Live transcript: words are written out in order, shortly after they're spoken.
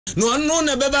no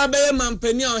na beba be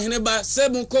mampani a ohene ba se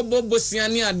mko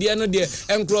bobosiane ade no de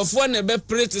enkrofo na be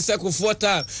prete sekofo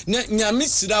ta nyame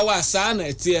sira wa asa na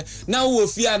etie na wo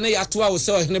fia na yato a wo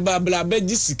se ohene ba bla be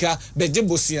gisika be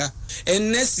gibosia.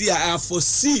 And next year I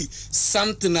foresee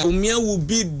something that Bawumia will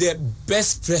be the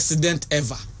best president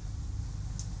ever.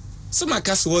 So my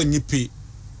case wo nyipe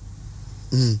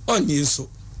onyi so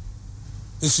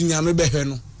nsu nyame be hwe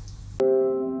no.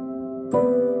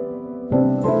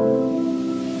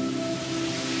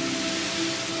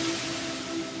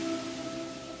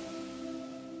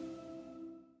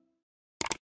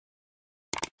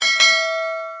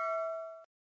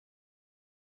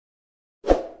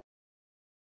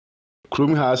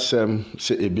 Krum has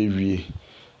say ebewie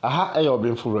aha eya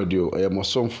OBENFO radio eya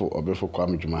mosomfo OBENFO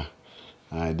kwamdwuma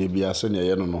de bia se ne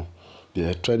ye no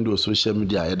the trend of social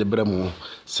media ye de bremo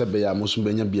se be ya mosum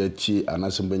benya bia tie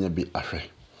anase benya bi ahwe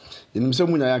enim se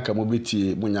munya yanka mo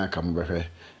betie munya yanka mo behwe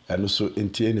eno so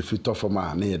entie ne fito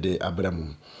forma na ye de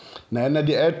abremo na ena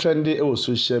de trend of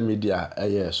social media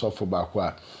eye sofo ba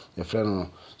kwa ye freno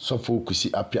sofo kusi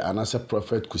apia anase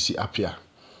prophet kusi apia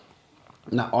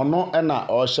na ono ena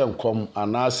o hyenkom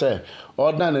anase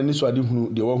odan na niso ade hunu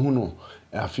de wo hunu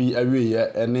afi awiye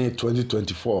ene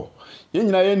 2024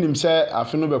 yenyina yenim se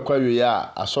afi no bekwa wiye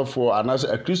a asofo anase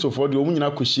akristofo de omu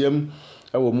nyina kohyiam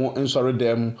ewo mu nsore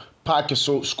dem park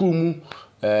so school mu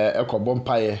ekobom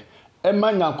paye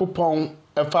ema nyankopon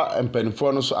efa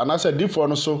empanifo no so anase difo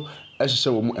no so ehye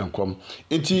wo mu enkom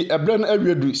enti ebre no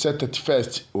awiedu se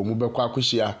 31st omu bekwa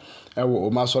akohia ewo o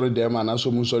ma sori dem na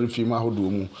so mu sori fi ma hodo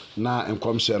mu na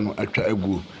enkomhye no atwa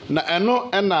agu na eno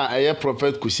na eye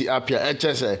prophet kusi apia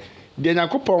echese de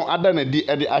nyakopon ada na di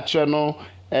e de akye no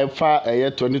efa eye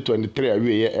 2023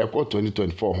 awie eko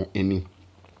 2024 ho eni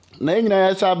na enyina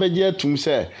ya sa beje atum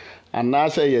se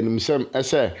anase ye nimsem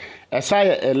ese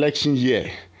ye election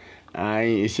year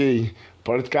ai say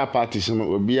political parties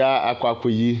no obia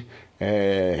akwakoyi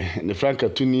ne Franka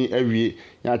Tuni awie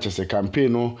ya chese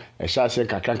campaign no ehya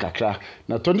kakra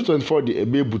na 2024 de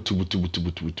ebe butu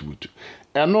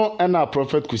eno na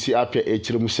prophet kusi apia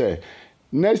echiremu se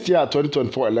next year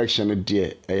 2024 election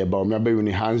de Bawumia be win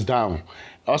hands down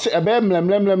o se ebe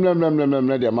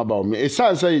mlem de ma Bawumia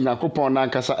esanse yakopon na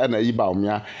nkasa na yi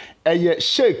Bawumia eye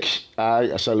shake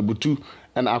ashalbutu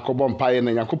na akobom paye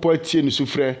na yakopon tie ni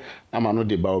sufre amano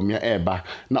de Bawumia eba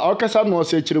na okasa no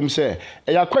se chirem se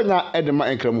yakwanya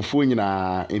edema enkramufo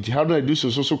nyina enti hado na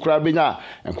duso so kura benya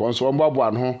enkonso omboabo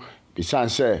anho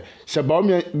bisanse se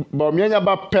Bawumia nya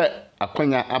ba pe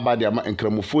akwanya abade ama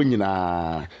enkramufo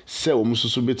nyina se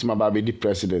omususu betima ba be di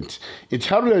president enti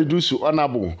hado na duso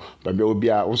onabo babe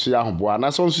obia wonso ya hobo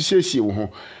na so nso siesie wo ho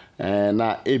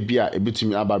na ebia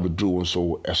ebetimi aba be dro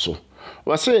wonso eso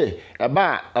wase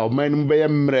eba omanum be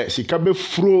yemre sika be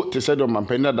fro te se do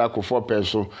mampena da akofo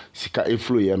peso sika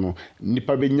efro ye no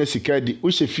nipa be nya sika di o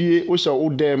hye o hye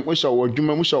odem o hye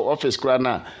odwuma mo hye office kra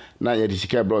na ye di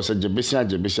sika bro se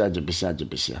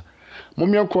jebesia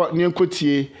momienko ne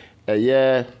enkotie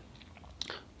eye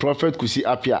prophet kusi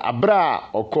apia abra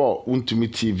oko untumi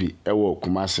tv ewo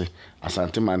kumase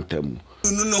asante mantam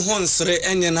no honsre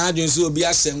enye na adwenso obi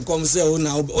asenkom se o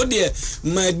na o de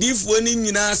madifo ni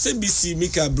nyina se bisi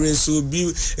mika brace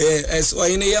obi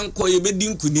oyene yenko ye bedi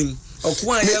nkunim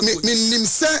okwa ye nim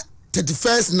se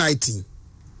 31st 19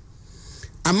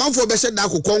 amanfo be she da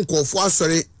kokonkofo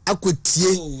asore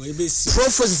akotie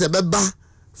prophecies ebeba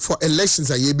for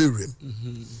elections ayebewrem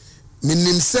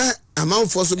nim se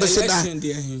amanfo so be she da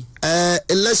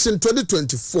election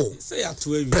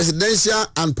 2024 presidential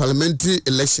and parliamentary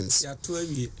elections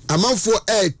amanfo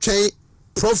twen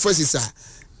prophecies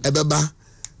ebeba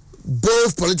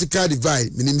both political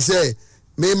divide nim se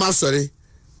me ma sorry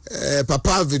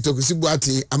papa Victor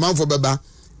Kusibuati amanfo beba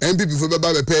MPP for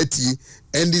beba be party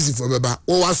NDC for beba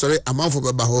o wa sorry amanfo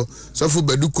beba ho so for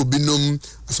beduko binom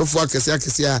so for akese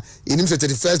a inim se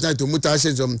 31st night to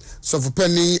mutation so for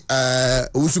penny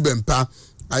Owusu Bempa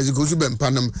azikosu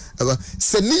Bempanam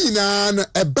se ni na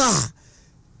eba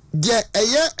de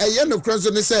eye no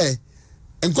kronso ne se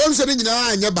enkomse ni nyina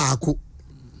anya baako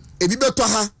ebi beto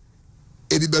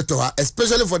ha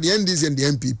especially for the NDC and the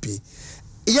MPP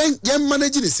yen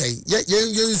manage ni say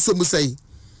yen so mu say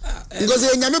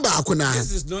because nyame baako na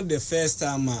this is not the first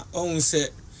time on say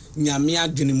nyame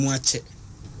adwene mu ache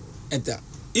eta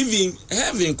even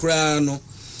heaven kra no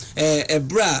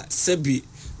ebra sebi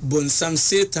bonsam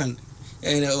Satan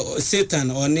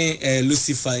one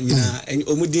Lucifer nyina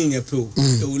omudin yapo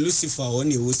Lucifer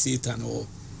one wo Satan o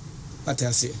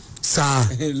patase Sir.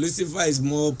 Lucifer is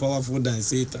more powerful than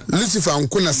Satan. Lucifer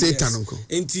unkuna Satan unko.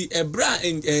 Enti ebra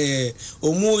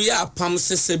omu ya pam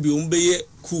sese bi ombeye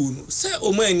cool. Se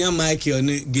omu enya Michael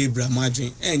ne Gabriel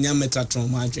madwen, enya Metatron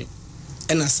madwen.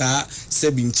 Ena sa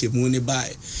sebi nchemu ne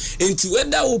bae. Enti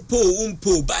weda opo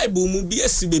umpo Bible mu bi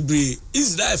esi bebre.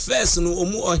 Israel first no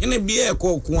omu ohene bi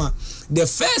ekọ the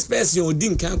first person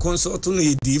odin kan consult no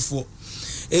edifo.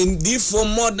 And for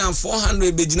more than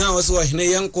 400 bejina was ohene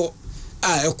yenko.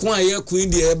 Ekwan ye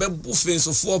queen de ebe buffin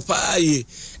so for pa ye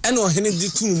and ohene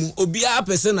ditum obi a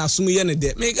person asum ye ne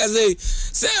de make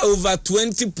say over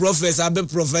 20 prophets abe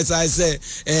prophesy say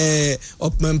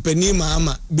opempani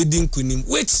mama bidin kunim,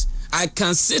 which I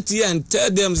can sit here and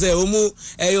tell them say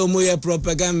omo ye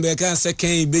propaganda can say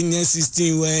can be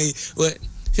 16 way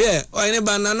here or any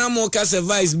banana mo case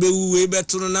vice be we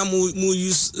beto na mo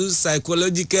use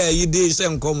psychological ye dey say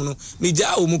nkom no me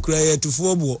ja omo kra to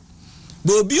fobo.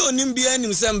 But be on him be any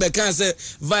sembe can say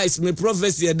vice me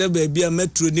prophecy at the baby a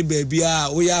metro ni baby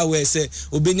we are where say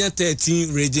obenya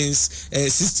 13 regions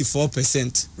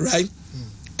 64%, right?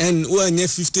 And we near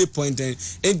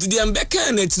 50.10 and to the ambeka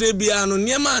and trebia no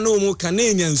niema no mo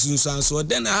Canadian so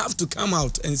then I have to come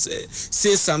out and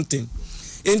say something.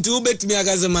 Into bet me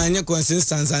agazamanya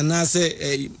consistency and I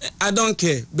say I don't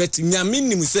care but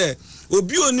nyaminim say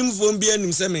obi onim fo bi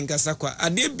anim say menkasa kwa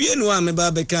ade bie no a me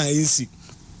ba beka ensi.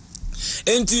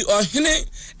 Enti ohene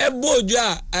ebojo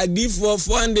a adifo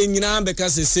 400 nyina beka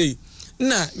sesei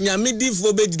na nyame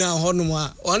difo begina honom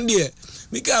a on de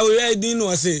mika we edin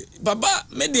no say baba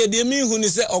me de mi hu ni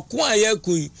se okon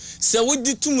ayakui se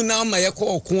wodi tum na ma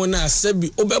yekọ okon na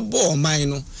asabi obebo man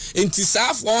no enti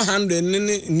sa 400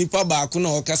 ni nipa ba ko na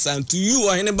okasa to you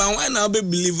ohene ba why na be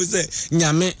believe say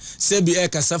nyame se bi e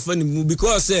kasa fa ni mu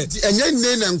because enye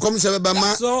nne na nkom se beba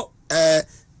ma so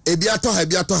ebiato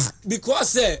ha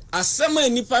because asema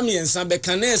nipa miensa be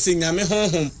kan na se nyame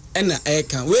honhom na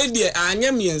eka we de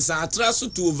anya miensa atraso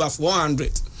to over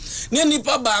 400 ne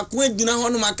nipa ba ko adina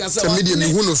hono makasa wa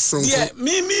me hu no sonko de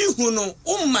mi hu no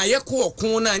umma ye ko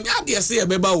okon na nya de se ye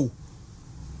beba wo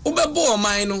ubebo o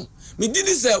man no me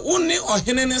didi se woni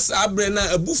ohene ne sabre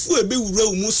na abufu ebe wura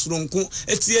umu soronko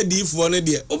etie difo ne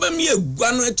de obemi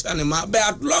agua no atwane ma be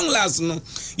at long last no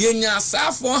ye nya sa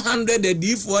 400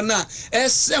 difo na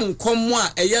ese nkomo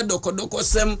a eye dokodoko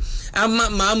sem ama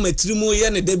ma matrimu ye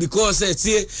ne de because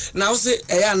etie na wo se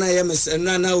eya na ye mese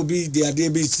na obi de ade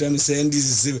be trem se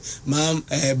this is ma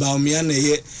Bawumia na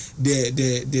ye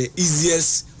the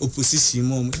easiest opposition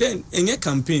mom then enye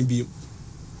campaign bi.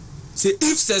 Say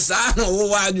if says I know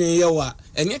why you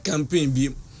any campaign be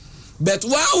but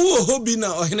why hobby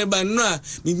na ohene ba no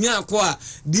me nya ko a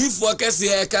di focus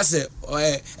ye kase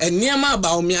eniema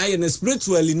Bawumia ye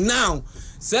spiritually now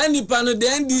say nipa no the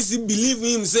NDC believe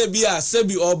him say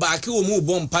bi or back wo mu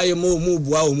bom paye mo mu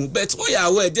bua wo mu but o ya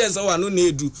we just wa no na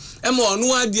edu e ma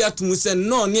onu adi atum say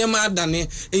no niema adane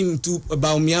into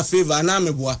Bawumia favor na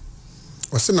me bua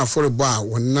wase na for bo a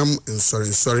wonam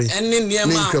sorry enne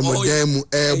niema mu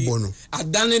ebo no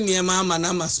adane niema ama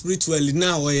na ma spiritually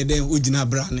na o ye den ogina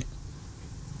brane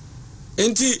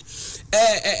enti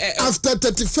after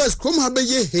 31st come have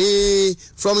ye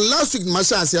from last week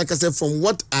masha asiaka say from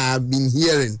what I have been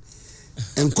hearing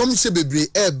and come se bebre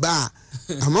eba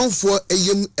amanfo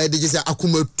eyem de say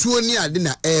akomatuo ni ade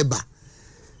na eba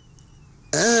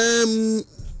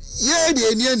ye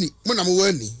de eniani muna mo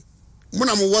wani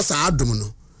muna mo wasa adum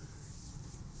no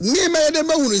ni me de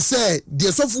mahunu say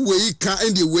de sofu wei ka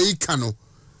and de wei ka no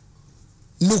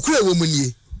nukure wo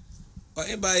munie o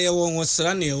eba ye won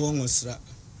sra na ye won sra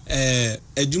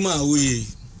adwuma awoye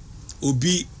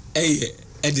obi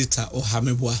editor o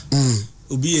hameboa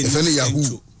obi ye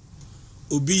Yahoo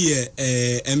obi ye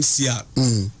MCR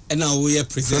na wo ye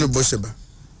president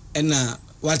na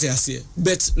what I say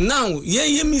but now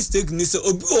ye mistake ni say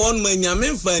obi on ma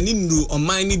nyame fa ni nru o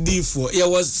man ni di for ye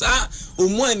was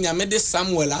omu anyame de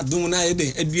Samuel adum na ye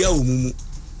de adua omumu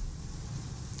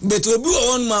but obi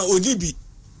on ma odibi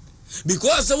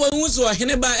because when we so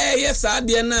hene ba yes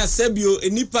ade na sebio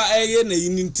enipa na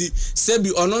yininti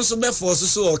sebi ono so be force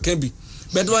so o can be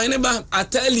but when ba I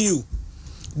tell you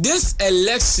this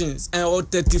elections and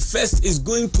 31st is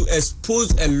going to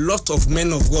expose a lot of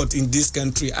men of God in this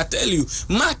country. I tell you,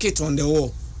 mark it on the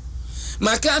wall.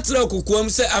 Makatra kukwam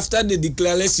say after the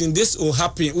declaration this will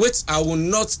happen, which I will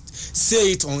not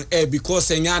say it on air because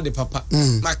enya the papa.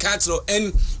 Makatra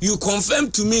and you confirm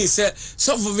to me say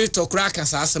some of it to crack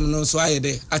as asem no so aye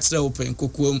there atra open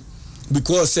kukwam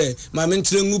because my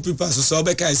mentrengu people so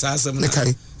be kai asem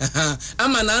na.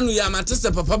 Ama na anu ya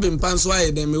matese papa bempa so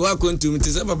aye dem me wa kontu me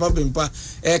tese papa bempa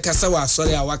kasa wa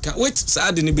sori awaka which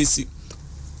sad ni besi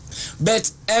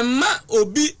but emma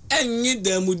obi enyi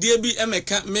damudie bi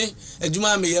emeka me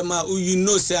adwuma me yema you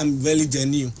know say I'm very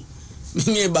genuine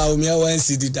me Bawumia wan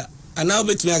sidida and now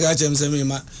betumi aga chem say me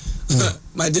ma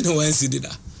didn't wan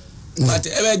sidida but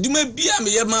adwuma bia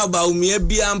me yema Bawumia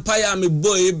bia empire me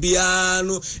boy bia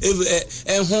no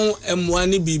ehon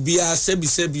emwane bibia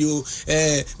sebi o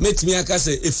metumi aka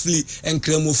say efli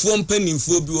enkramofo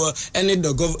mpanimfo bi wo ene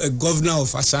the governor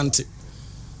of Ashanti.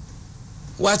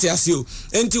 What you see?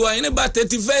 Enti wa ine ba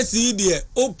 31st yi de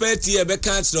o peti e be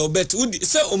kan tro bet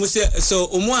say omo say so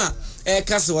omo a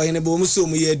kase wa ine bo omo so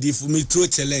omo ye di for me throw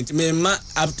challenge me ma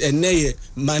up ene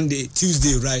Monday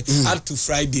Tuesday right up to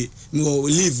Friday me will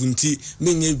leave nti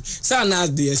me nye say na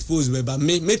dey expose we ba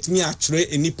me metimi atwere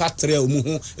eni patre omo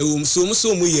ho e so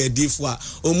omo ye di for a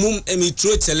omo me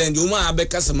throw challenge omo a be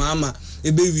kase mama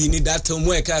ebe wi ni that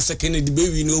omo e ka second de be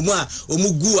wi ni omo a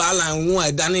omo gu ala nwo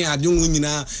a dane adwon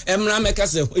nyina emra me ka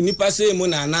se nipa se mo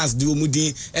na nas de omo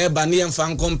din e ba ne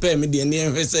emfa compare me de ne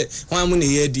ehwe se hwan mo ne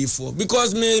ye di for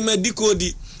because me medical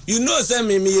di you know say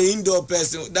me ye indoor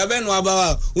person da be no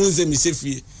aba unze me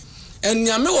sefie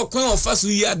enyame wo kwan ofa so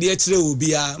yi ade kire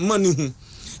obi a mani hu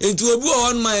enti obi o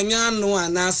hon ma nya no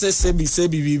ana sebi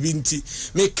bibi nti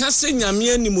me ka se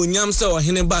nyame animonyam se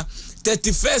ohene ba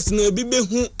 31st no ebi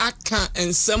behu aka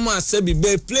ensem a sebi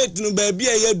be plate no ba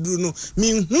bia ye duru no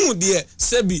mi hu de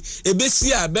sebi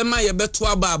ebesi a be ma ye beto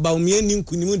aba Bawumia ni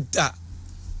nkunim da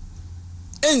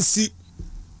ensi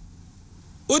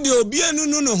odi obi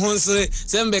anu no honsere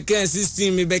sembe kan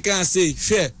 16 me be kan say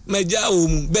hwe maja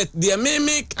omu but de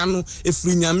me kanu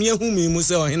efri nyame hu mi mu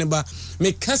se ohene ba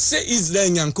me ka se Israel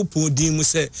nyankopon din mu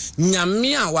se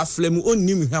nyame a waflemu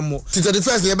onnim hwamo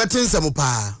 31st ye betin sem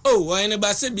pa oh ohene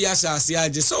ba se bia asase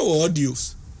age so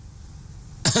audios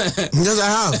yes I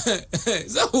have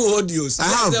so audios I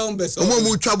have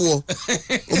omo twabo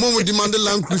omo demand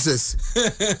Land Cruisers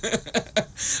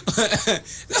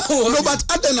no but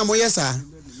adena mo yesa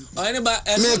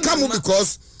me come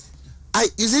because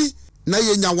you see na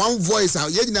ye nya one voice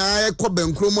ye nya e ko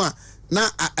benkrom a na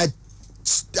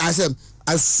I said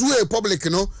I swear public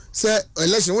no say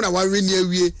election when I wan win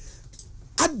awie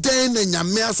adan na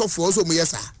nyame asofo so mo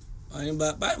yesa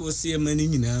ba Bible say mani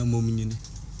nyina mom nyine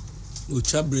o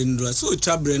chabre ndra so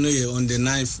chabre no ye on the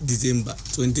 9th December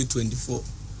 2024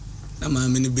 na ma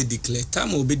me be declare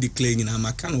time o be declare nyina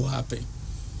ma kan what happen.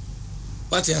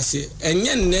 What I say,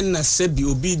 enye nne na sebi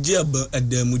obi ji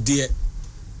adamude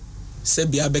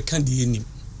sebi abeka de enim.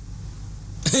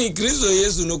 Kristo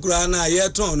Yesu no kura na ye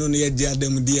ton no ye ji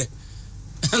adamude.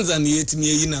 Anza na yetimi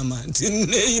yi na ma.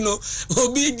 Nne you know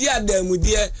obi ji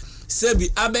adamude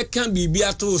sebi abeka bibi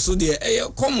ato so de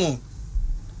common.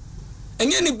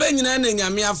 Enye ni ba nyina na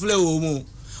nyame afle wo mu.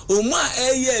 Omo a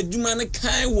eye adwuma ne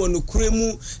kan wo no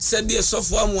kuremu se de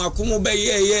sofo amu akomo be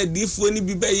ye difo ni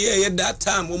bi be ye that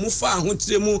time omo fa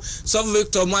ahotremu so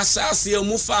Victor mo asase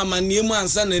omo fa amane mu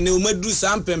ansa na ne omaduru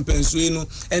sam pempenso no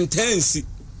entensi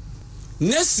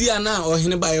nesia na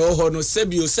ohene ba ye ho no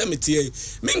sebi o semete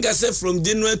minga se from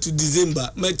January to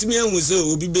December matimi ehun se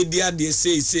obi be di ade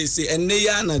say enne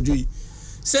ya anadui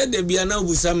said the Biana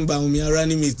Busam Bawumia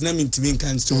running meet na mintimin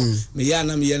cancer. Me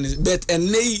yana me yana bet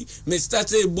and nay me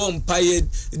started bomb pied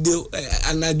the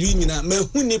anadwina me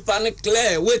huni panic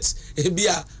clear which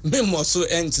ebia me moso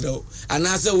entro and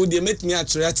answer would you meet me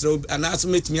at retro and answer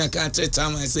meet me a country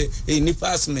time I say a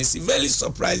nipas mercy very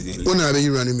surprising. When are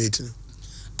you running meeting?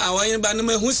 I want ba no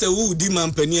me hu se wo di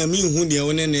mampani a me hu ne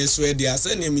won na so e dia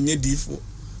se na me nye difo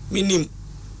minim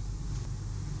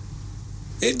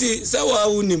eti so wa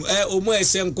wunim omo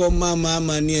ehye nko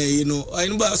mama ne yi no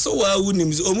ayin ba so wa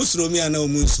wunim omo suro mi ana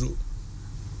omo suro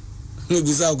me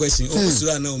bisa question omo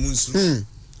suro ana omo suro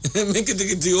me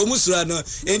kitikiti omo suro ana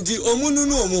enti omo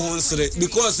nunu omo honsere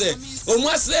because omo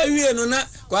ase wie no na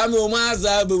kwa me omo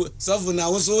aza so na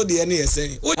wo so de ne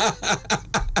yesen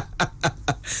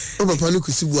o papa no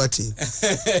kusibu ati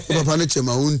o papa no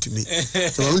chema wontumi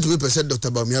so wontumi pese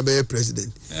Dr.Bawumia be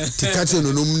president tikati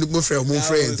no mo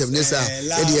frɛ internet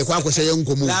e de kwa kwose ye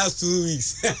nkomo last 2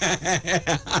 weeks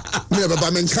me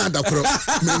baba men kan da kro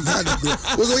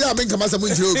o so ya men kama sa mo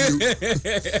njire obi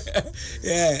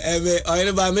ebe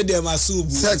oyere ba me de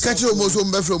masubu se kati o mo so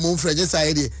mbe frɛ mo frɛ je sa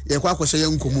ye kwa kwose ye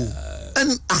nkomo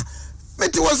and me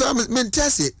ti was me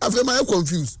ntase after my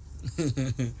confused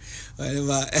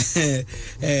whatever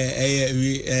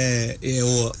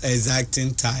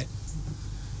exacting time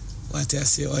what I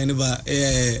say whenever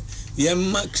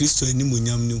yemma Kristo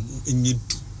animunyam no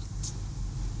enyedu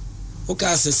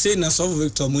oka say na so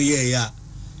Victor mo ye ya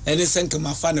ene senka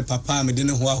mafa ne papa me de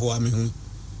ne ho ahoa me hu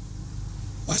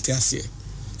what I say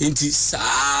Enti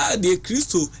saa de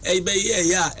Kristo ebeye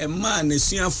ya e man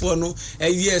nesuafo no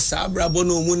eye saa brabo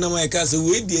no mu na ma ka se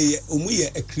we de omu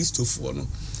ye e Kristofo no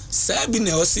saa bi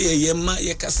na o se ye ma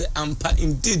ye ka se ampa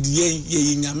indeed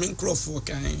ye nyame nkrofo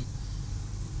kan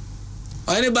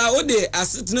ohene ba o de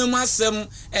asetena mu asem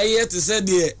eye te se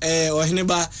de ohene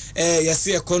ba ye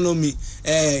se economy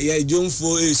ye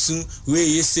jomfo esu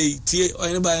we ye sei tie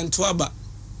ohene ba ento aba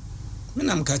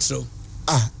menam ka kiro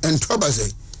ento aba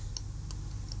sei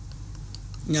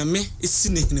nyame esi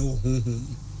ne hene wo honhom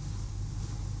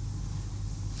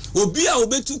obi a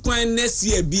obetu kwan next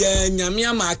year bia nyame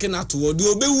amaake na to de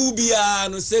obewu bia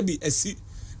no sebi esi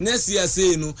next year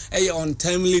say no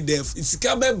untimely death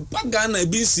itika be baga na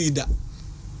bi sida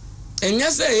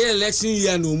enya say election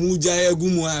year no muja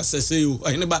agumu asese yo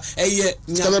ohene ba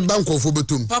nyame be bankofo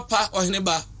betum papa ohene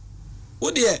ba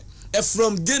wo de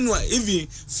from January even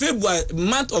February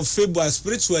month of February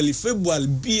spiritually February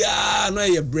bia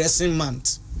no blessing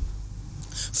month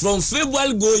from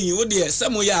February going wo de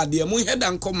some ya de mo head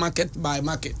and come market by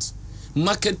market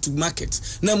to market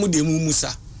na mo de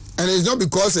musa and it's not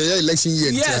because election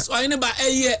year yes or any ba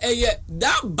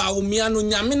that Bawumia no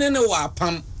nyame ne wa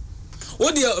pam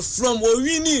wo de from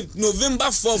owini November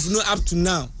 4th no up to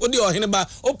now wo de ohene ba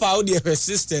opa wo de her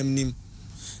system nim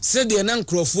said the nan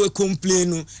crofo complain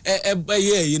no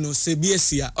you know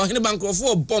sebiesia ohene ba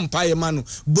crofo bompa ye manu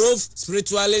both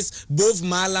spiritualists both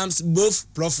malams both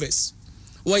prophets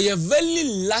were a very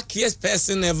luckiest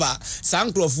person ever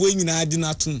san crofo nyina adi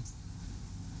natum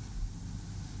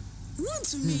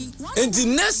and the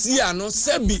next year no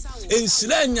sebi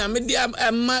ensira nyame dia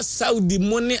ma Saudi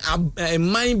money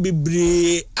mind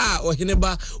bebre ohene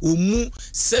ba omu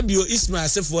sebio Ismail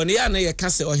sefo ne ya na ye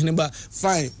kase ohene ba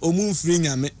fine omu free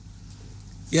nyame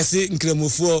yesi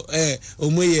nkremofo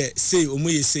omu ye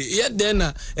say ye den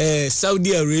na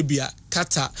Saudi Arabia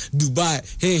Qatar Dubai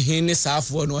ne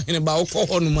saafo no ohene ba okọ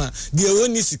hono ma de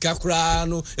woni sika kra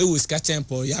no ewo sika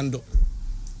temple yando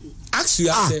ask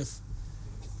yourself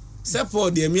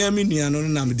support the miami nuano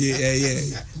nam de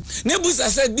nebusa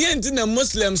said the antina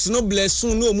Muslims no bless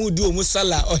no mu do mu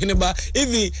sala ohene ba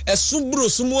even esubro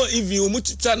sumo even omu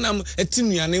twitwa nam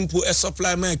etinuane mpo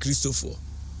supply man Christopher.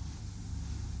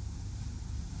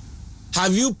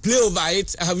 Have you play over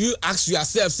it? Have you asked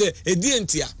yourself say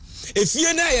edientia if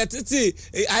you na yetete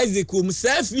Isaac um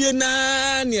self you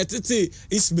na yetete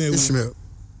Ismail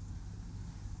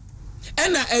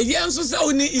ena yenso se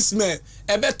oni Ismail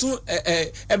ebetu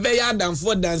ebe ya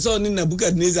danfo danse oni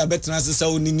Nebukadnezar betena se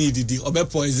oni nididi obe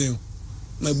poison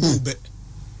mabube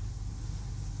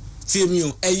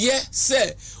tiemio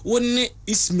se oni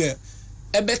Ismail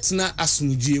ebetena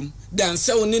asumdwem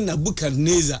danse oni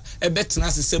Nebukadnezar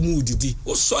ebetena se mu didi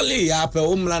o sole ya pe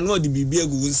o mra no de bibia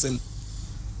gu nsem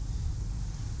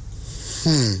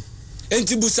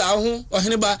enti busa ho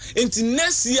ohene ba enti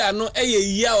next year no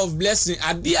year of blessing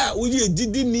ade a wo ye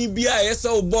didi ni bia ye se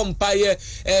wo bompa ye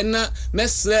na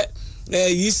mesre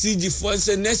ECG for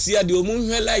say next year de omu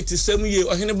hwe light sem ye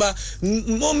ohene ba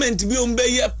moment bi o mbe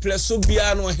ye preso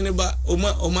bia no ohene ba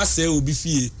o ma se obi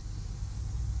fie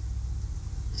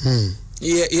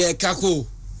ye kako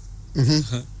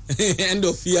end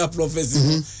of year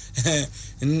prophecy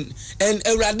and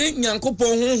erade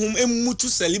nyankopon honhom emutu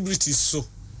celebrities so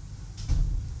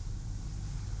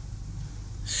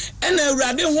ena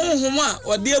awurade honhom a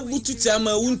ode abutu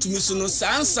tiama wuntumi so no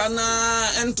sansa na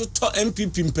entoto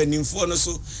MPP mpanimfo no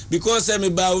so because me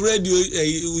ba radio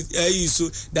so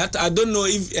that I don't know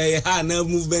if na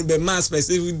movement be mass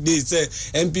specific day say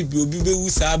MPP obi be wu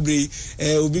sabre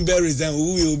obi be resign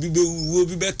obi be wu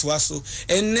obi be to so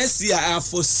and next year I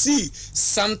foresee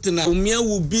something Bawumia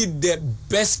will be the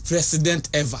best president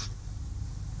ever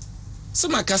so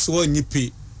makase wonyi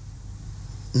pe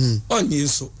onyi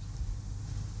so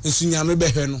nsunyame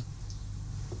behwe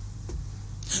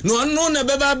no na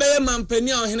beba be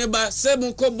mampani a ohene ba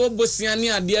sebun ko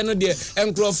bobosiane ade no de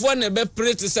enkrofo na be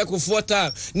prete sekofo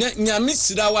ta na nyame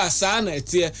sira wa asa na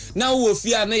etie na wo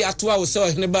fi a na yato a wo se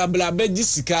ohene ba bla be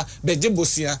gisika be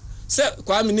gibosia se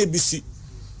kwa me na bisi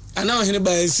ana ohene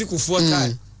ba ensikofo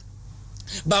ta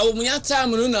Bawumia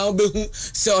time no na obehu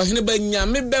se ohene ba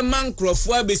nyame be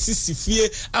mankrofo abesisi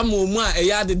fie amomu a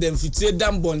eyade dem fitie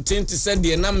dam bonten te se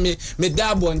de na me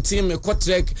da bonten me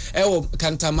kotrek ewo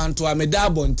kantamanto a me da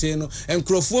bonten no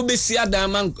enkrofo besi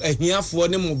adam man ahiafo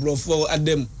ne mobrofo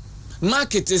adam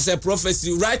market is a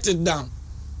prophecy, write it down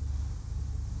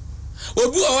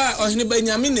obi o ohene ba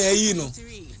nyame na ayi no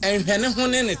enhwene ho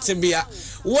ne tebea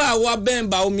wa ben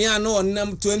Bawumia no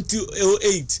onam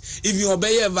 2008 if you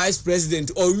obey vice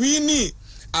president or we ni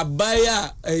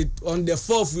abaya on the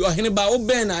 4th ohene ba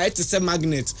oben na it is a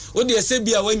magnet o de se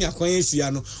bia wanya kwan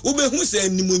ehia no wo be hu se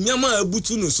nimonyam a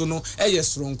abutu no so no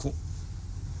stronko.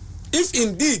 If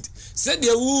indeed said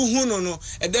the who no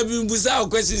and there be bizarre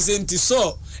questions into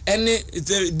so any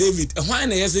David why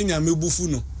na yes nyame bufu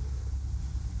no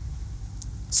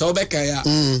so beka ya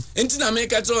enti na make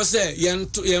to say yen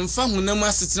fa honam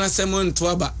asetena semo nto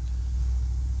aba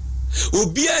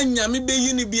obi anyame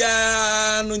beyi ni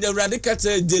bia no Awurade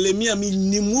kata Jeremia mi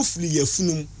nimufli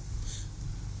yafunum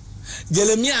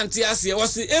Jeremia anti ase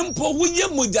wose empo woye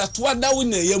mojato ada wo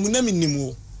na yamuna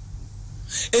minimu.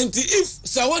 And if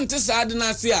someone to sad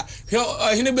na see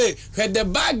the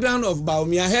background of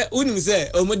Bawumia, he unim say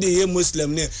omode ye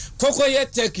Muslim ne koko ye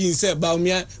taking say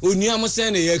Bawumia onuam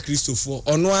say na ye Christopher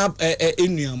ono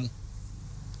enuam.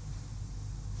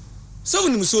 So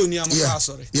unim so onuam kwa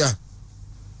sorry. Yeah.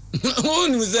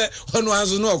 Unim say ono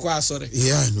anzo no kwa sorry.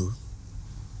 Yeah, I know.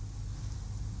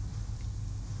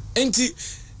 Enti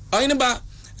oyinba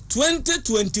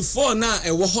 2024 na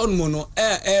ewo honmo no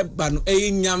ba no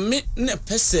nyame ne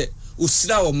pese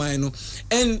usira o man no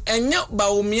enya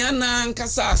Bawumia na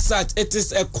nkasa asat. It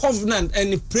is a covenant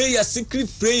and prayer, secret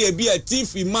prayer be a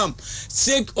chief imam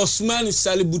Sheikh Osman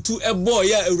Salibutu ebo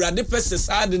ya Awurade pese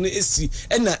saade no esi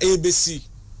na ebesi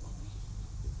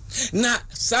na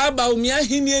sa Bawumia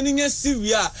hinie ni nya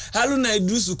sivia halu na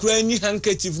idusu kura nyi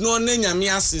handkerchief no na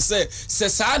nyame ase se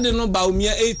saade no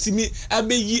Bawumia etimi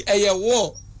abeyi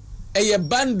eyewo eye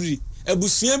boundary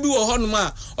abusua bi wo honom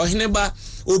a ohene ba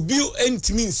obi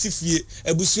entimi nsifie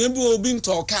abusua bi wo obi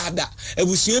ntoka ada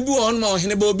abusua bi wo honom a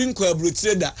ohene ba obi nko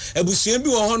abrotire da abusua bi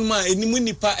wo honom a enimu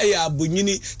nipa eye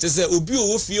abonyini tese obi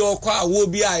wo fie okwa awo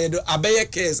bi ayedo abeye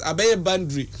case abeye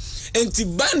boundary enti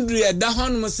boundary eda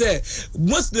honom se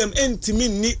Muslim entimi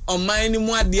ni oman ni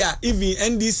mu ade a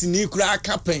even NDC ni kura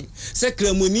campaign se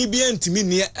kramoni bi entimi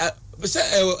ni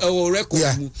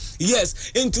record. Yes,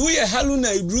 into we halu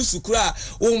na idrusu kura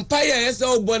umpaya yesa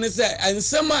obone say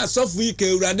ansema sofu ike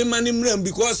Awurade mani mrem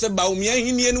because Bawumia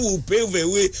hinie no will pave the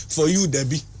way for you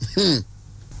Debbie.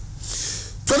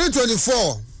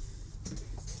 2024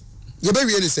 you be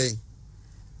really say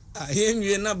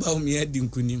ahemwie na Bawumia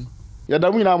dinkunim ya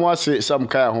da mu na mo ase sam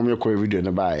kai ahom ko video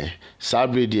ne bae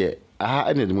sabre de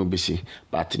aha ene de mo besi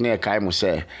but ne kai mo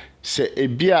say se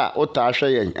ebia ota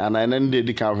ahwe yen anan nde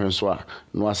di kan hwen so a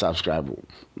no subscribe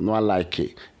no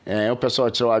like o person o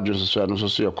kire adwo so no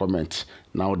so your comment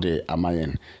na o de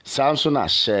amayen samso na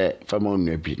share famo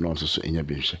nua bi no so enya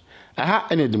bi hwe aha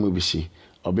ene de mo besi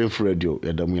OBENFO radio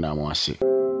ya da mu na mo ase